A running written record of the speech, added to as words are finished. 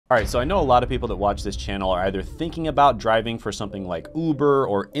All right, so I know a lot of people that watch this channel are either thinking about driving for something like Uber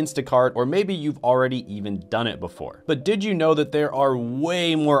or Instacart, or maybe you've already even done it before. But did you know that there are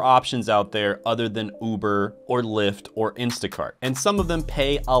way more options out there other than Uber or Lyft or Instacart? And some of them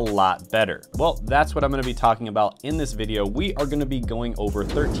pay a lot better. Well, that's what I'm gonna be talking about in this video. We are gonna be going over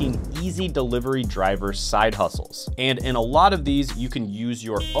 13 easy delivery driver side hustles. And in a lot of these, you can use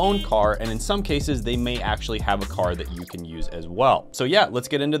your own car, and in some cases, they may actually have a car that you can use as well. So yeah, let's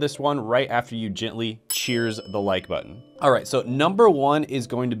get into this one right after you gently cheers the like button. All right, so number one is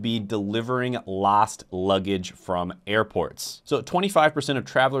going to be delivering lost luggage from airports. So 25% of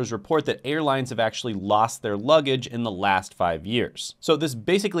travelers report that airlines have actually lost their luggage in the last 5 years. So this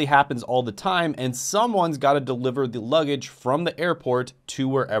basically happens all the time, and someone's got to deliver the luggage from the airport to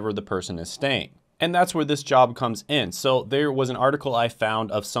wherever the person is staying. And that's where this job comes in. So there was an article I found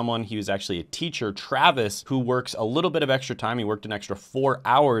of someone, he was actually a teacher, Travis, who works a little bit of extra time. He worked an extra 4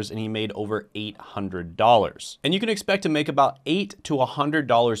 hours and he made over $800. And you can expect to make about $8 to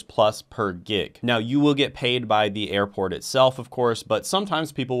 $100 plus per gig. Now you will get paid by the airport itself, of course, but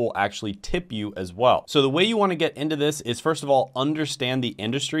sometimes people will actually tip you as well. So the way you want to get into this is, first of all, understand the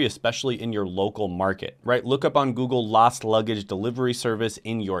industry, especially in your local market, right? Look up on Google lost luggage delivery service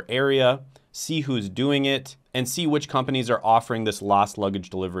in your area, see who's doing it, and see which companies are offering this lost luggage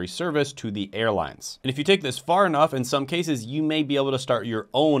delivery service to the airlines. And if you take this far enough, in some cases, you may be able to start your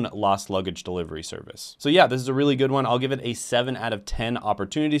own lost luggage delivery service. So yeah, this is a really good one. I'll give it a 7 out of 10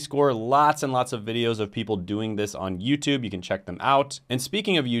 opportunity score. Lots and lots of videos of people doing this on YouTube. You can check them out. And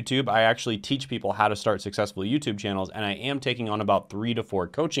speaking of YouTube, I actually teach people how to start successful YouTube channels, and I am taking on about 3 to 4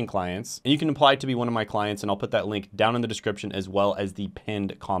 coaching clients. And you can apply to be one of my clients, and I'll put that link down in the description as well as the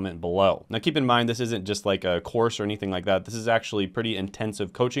pinned comment below. Now keep in mind, this isn't just like a course or anything like that. This is actually a pretty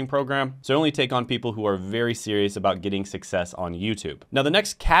intensive coaching program. So I only take on people who are very serious about getting success on YouTube. Now the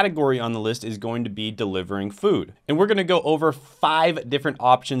next category on the list is going to be delivering food. And we're gonna go over 5 different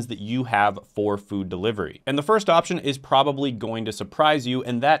options that you have for food delivery. And the first option is probably going to surprise you,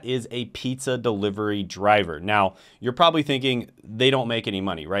 and that is a pizza delivery driver. Now, you're probably thinking they don't make any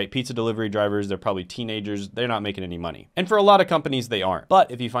money, right? Pizza delivery drivers, they're probably teenagers, they're not making any money. And for a lot of companies, they aren't.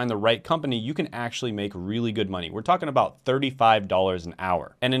 But if you find the right company, you can actually make really good money. We're talking about $35 an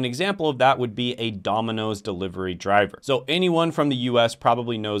hour. And an example of that would be a Domino's delivery driver. So anyone from the US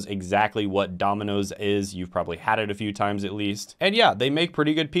probably knows exactly what Domino's is. You've probably had it a few times at least. And yeah, they make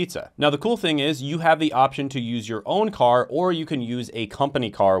pretty good pizza. Now the cool thing is you have the option to use your own car, or you can use a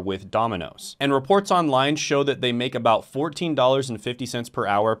company car with Domino's. And reports online show that they make about $14.50 per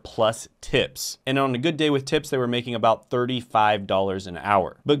hour plus tips. And on a good day with tips, they were making about $35 an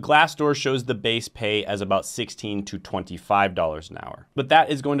hour. But Glassdoor shows the base pay as about $16 to $25 an hour. But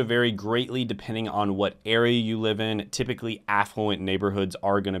that is going to vary greatly depending on what area you live in. Typically, affluent neighborhoods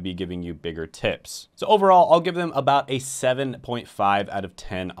are going to be giving you bigger tips. So overall, I'll give them about a 7.5 out of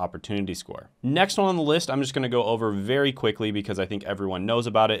 10 opportunity score. Next one on the list, I'm just going to go over very quickly because I think everyone knows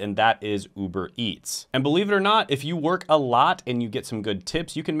about it, and that is Uber Eats. And believe it or not, if you work a lot and you get some good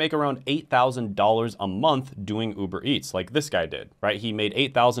tips, you can make around $8,000 a month doing Uber Eats, like this guy did, right? He made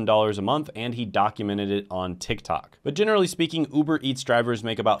 $8,000 a month and he documented it on TikTok. But generally speaking, Uber Eats drivers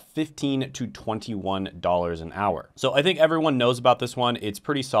make about $15 to $21 an hour. So I think everyone knows about this one. It's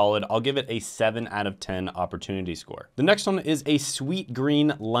pretty solid. I'll give it a 7 out of 10 opportunity score. The next one is a Sweet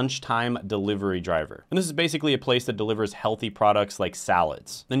Green lunchtime delivery driver. And this is basically a place that delivers healthy products like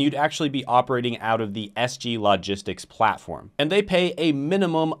salads. Then you'd actually be operating out of the SG Logistics platform. And they pay a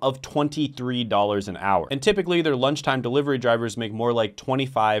minimum of $23 an hour. And typically their lunchtime delivery drivers make more like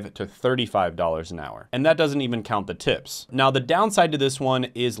 $25 to $35 an hour. And that doesn't even count the tips. Now the downside to this one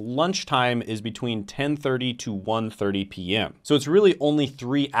is lunchtime is between 10:30 to 1:30 p.m. So it's really only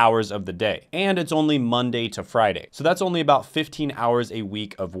 3 hours of the day, and it's only Monday to Friday. So that's only about 15 hours a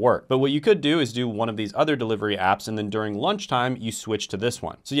week of work. But what you could do is do one of these other delivery apps, and then during lunchtime, you switch to this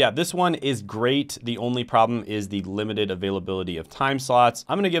one. So yeah, this one is great. The only problem is the limited availability of time slots.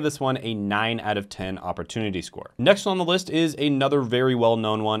 I'm gonna give this one a 9 out of 10 opportunity score. Next on the list is another very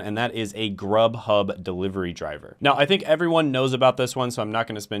well-known one, and that is a Grubhub delivery driver. Now, I think everyone knows about this one, so I'm not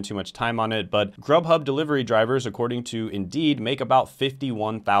gonna spend too much time on it, but Grubhub delivery drivers, according to Indeed, make about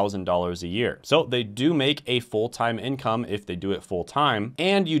 $51,000 a year. So they do make a full-time income if they do it full-time,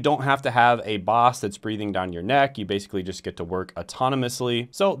 and you don't have to have a boss that's breathing down your neck. You basically just get to work autonomously.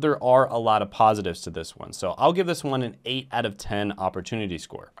 So there are a lot of positives to this one. So I'll give this one an 8 out of 10 opportunity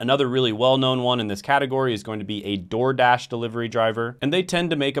score. Another really well-known one in this category is going to be a DoorDash delivery driver, and they tend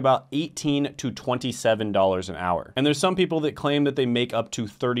to make about $18,000 to $27 an hour. And there's some people that claim that they make up to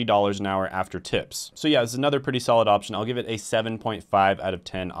 $30 an hour after tips. So yeah, it's another pretty solid option. I'll give it a 7.5 out of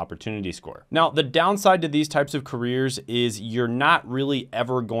 10 opportunity score. Now, the downside to these types of careers is you're not really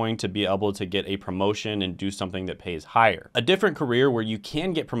ever going to be able to get a promotion and do something that pays higher. A different career where you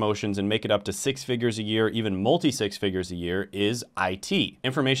can get promotions and make it up to 6 figures a year, even multi-6 figures a year, is IT.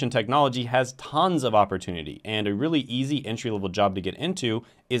 Information technology has tons of opportunity, and a really easy entry-level job to get into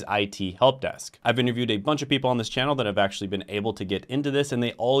is IT help desk. I've interviewed a bunch of people on this channel that have actually been able to get into this, and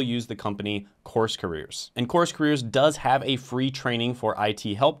they all use the company Course Careers. And Course Careers does have a free training for IT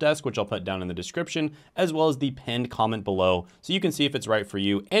help desk, which I'll put down in the description, as well as the pinned comment below, so you can see if it's right for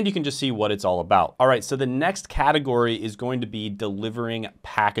you, and you can just see what it's all about. All right, so the next category is going to be delivering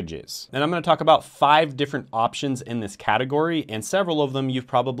packages. And I'm gonna talk about 5 different options in this category, and several of them you've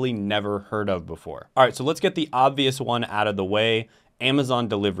probably never heard of before. All right, so let's get the obvious one out of the way. Amazon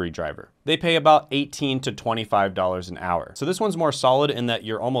delivery driver. They pay about $18 to $25 an hour. So this one's more solid in that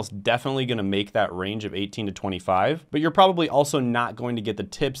you're almost definitely gonna make that range of 18 to 25, but you're probably also not going to get the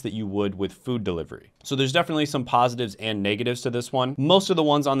tips that you would with food delivery. So there's definitely some positives and negatives to this one. Most of the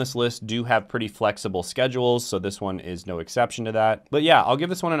ones on this list do have pretty flexible schedules, so this one is no exception to that. But yeah, I'll give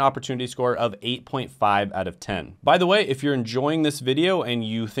this one an opportunity score of 8.5 out of 10. By the way, if you're enjoying this video and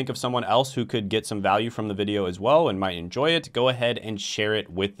you think of someone else who could get some value from the video as well and might enjoy it, go ahead and share it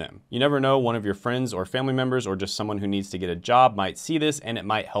with them. You never know, one of your friends or family members or just someone who needs to get a job might see this and it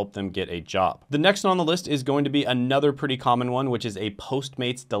might help them get a job. The next one on the list is going to be another pretty common one, which is a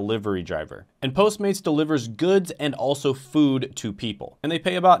Postmates delivery driver. And Postmates delivers goods and also food to people. And they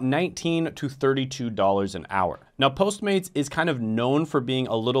pay about $19 to $32 an hour. Now, Postmates is kind of known for being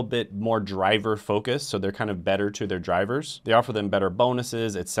a little bit more driver focused, so they're kind of better to their drivers. They offer them better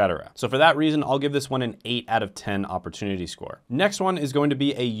bonuses, etc. So for that reason, I'll give this one an 8 out of 10 opportunity score. Next one is going to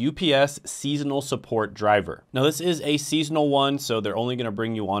be a UPS seasonal support driver. Now, this is a seasonal one, so they're only going to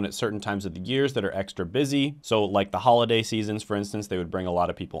bring you on at certain times of the years that are extra busy. So like the holiday seasons, for instance, they would bring a lot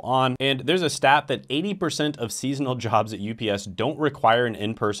of people on. And there's a stat that 80% of seasonal jobs at UPS don't require an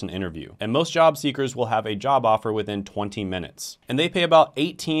in-person interview. And most job seekers will have a job offer within 20 minutes. And they pay about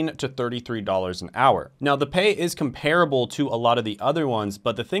 $18 to $33 an hour. Now, the pay is comparable to a lot of the other ones,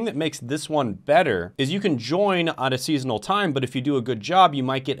 but the thing that makes this one better is you can join at a seasonal time, but if you do a good job, you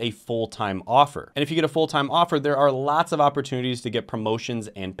might get a full-time offer. And if you get a full-time offer, there are lots of opportunities to get promotions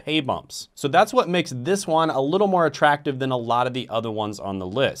and pay bumps. So that's what makes this one a little more attractive than a lot of the other ones on the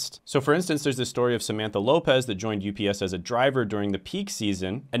list. So for instance, there's the story of Samantha Lopez that joined UPS as a driver during the peak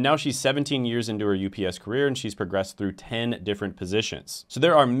season, and now she's 17 years into her UPS career and she's progressed through 10 different positions. So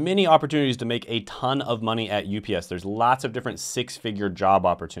there are many opportunities to make a ton of money at UPS. There's lots of different 6-figure job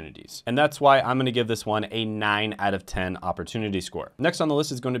opportunities. And that's why I'm gonna give this one a 9 out of 10 opportunity score. Next on the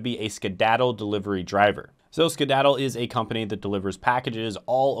list is going to be a Skedaddle delivery driver. So Skedaddle is a company that delivers packages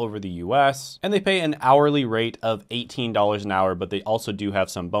all over the US, and they pay an hourly rate of $18 an hour, but they also do have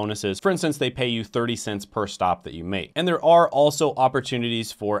some bonuses. For instance, they pay you 30 cents per stop that you make. And there are also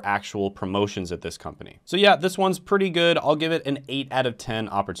opportunities for actual promotions at this company. So yeah, this one's pretty good. I'll give it an 8 out of 10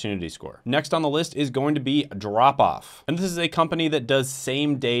 opportunity score. Next on the list is going to be Drop-Off. And this is a company that does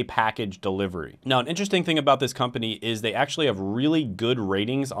same-day package delivery. Now, an interesting thing about this company is they actually have really good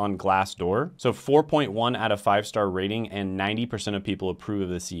ratings on Glassdoor. So 4.1 out of 5-star rating, and 90% of people approve of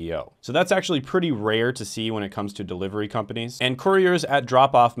the CEO. So that's actually pretty rare to see when it comes to delivery companies. And couriers at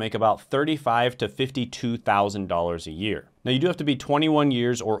Drop-Off make about $35,000 to $52,000 a year. Now, you do have to be 21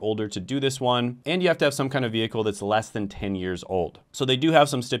 years or older to do this one, and you have to have some kind of vehicle that's less than 10 years old. So they do have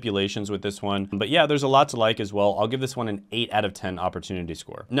some stipulations with this one, but yeah, there's a lot to like as well. I'll give this one an 8 out of 10 opportunity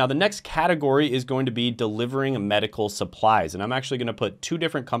score. Now, the next category is going to be delivering medical supplies, and I'm actually gonna put 2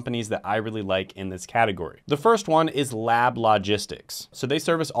 different companies that I really like in this category. The first one is Lab Logistics. So they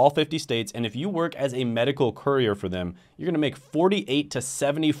service all 50 states, and if you work as a medical courier for them, you're gonna make $48,000 to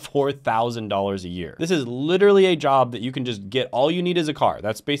 $74,000 a year. This is literally a job that you can just get. All you need is a car.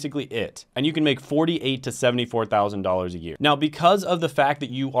 That's basically it. And you can make $48,000 to $74,000 a year. Now, because of the fact that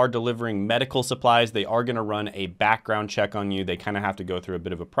you are delivering medical supplies, they are gonna run a background check on you. They kind of have to go through a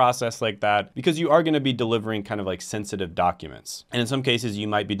bit of a process like that because you are gonna be delivering kind of like sensitive documents. And in some cases, you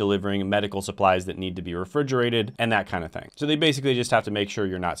might be delivering medical supplies that need to be refrigerated and that kind of thing. So they basically just have to make sure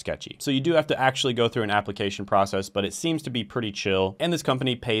you're not sketchy. So you do have to actually go through an application process, but it seems to be pretty chill. And this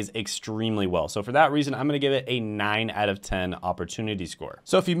company pays extremely well. So for that reason, I'm gonna give it a 9 out of 10 opportunity score.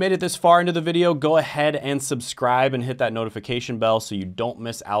 So if you made it this far into the video, go ahead and subscribe and hit that notification bell so you don't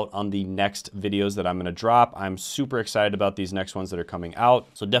miss out on the next videos that I'm gonna drop. I'm super excited about these next ones that are coming out.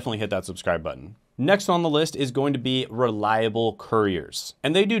 So definitely hit that subscribe button. Next on the list is going to be reliable couriers.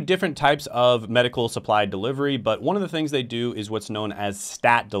 And they do different types of medical supply delivery, but one of the things they do is what's known as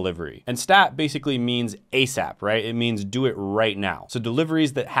stat delivery. And stat basically means ASAP, right? It means do it right now. So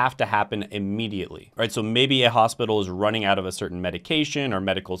deliveries that have to happen immediately, right? So maybe a hospital is running out of a certain medication or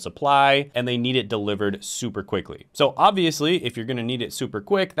medical supply and they need it delivered super quickly. So obviously, if you're gonna need it super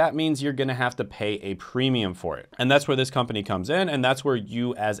quick, that means you're gonna have to pay a premium for it. And that's where this company comes in, and that's where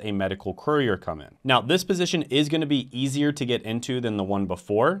you as a medical courier come in. Now, this position is gonna be easier to get into than the one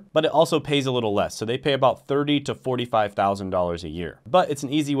before, but it also pays a little less. So they pay about $30,000 to $45,000 a year. But it's an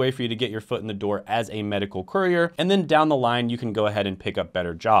easy way for you to get your foot in the door as a medical courier, and then down the line, you can go ahead and pick up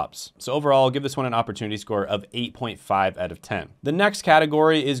better jobs. So overall, I'll give this one an opportunity score of 8.5 out of 10. The next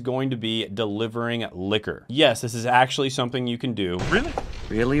category is going to be delivering liquor. Yes, this is actually something you can do.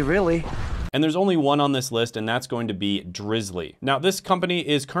 Really? Really? And there's only one on this list, and that's going to be Drizzly. Now, this company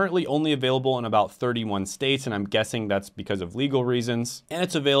is currently only available in about 31 states, and I'm guessing that's because of legal reasons. And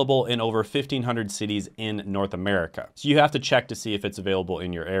it's available in over 1,500 cities in North America. So you have to check to see if it's available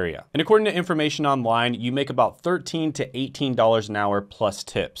in your area. And according to information online, you make about $13 to $18 an hour plus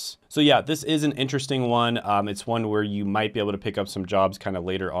tips. So yeah, this is an interesting one. It's one where you might be able to pick up some jobs kind of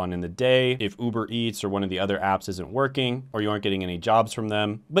later on in the day if Uber Eats or one of the other apps isn't working or you aren't getting any jobs from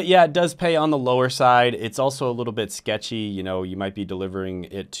them. But yeah, it does pay on the lower side. It's also a little bit sketchy. You know, you might be delivering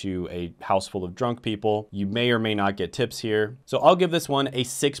it to a house full of drunk people. You may or may not get tips here. So I'll give this one a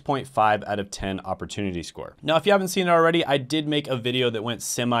 6.5 out of 10 opportunity score. Now, if you haven't seen it already, I did make a video that went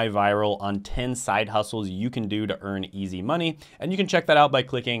semi-viral on 10 side hustles you can do to earn easy money. And you can check that out by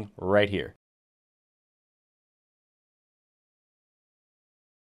clicking right here.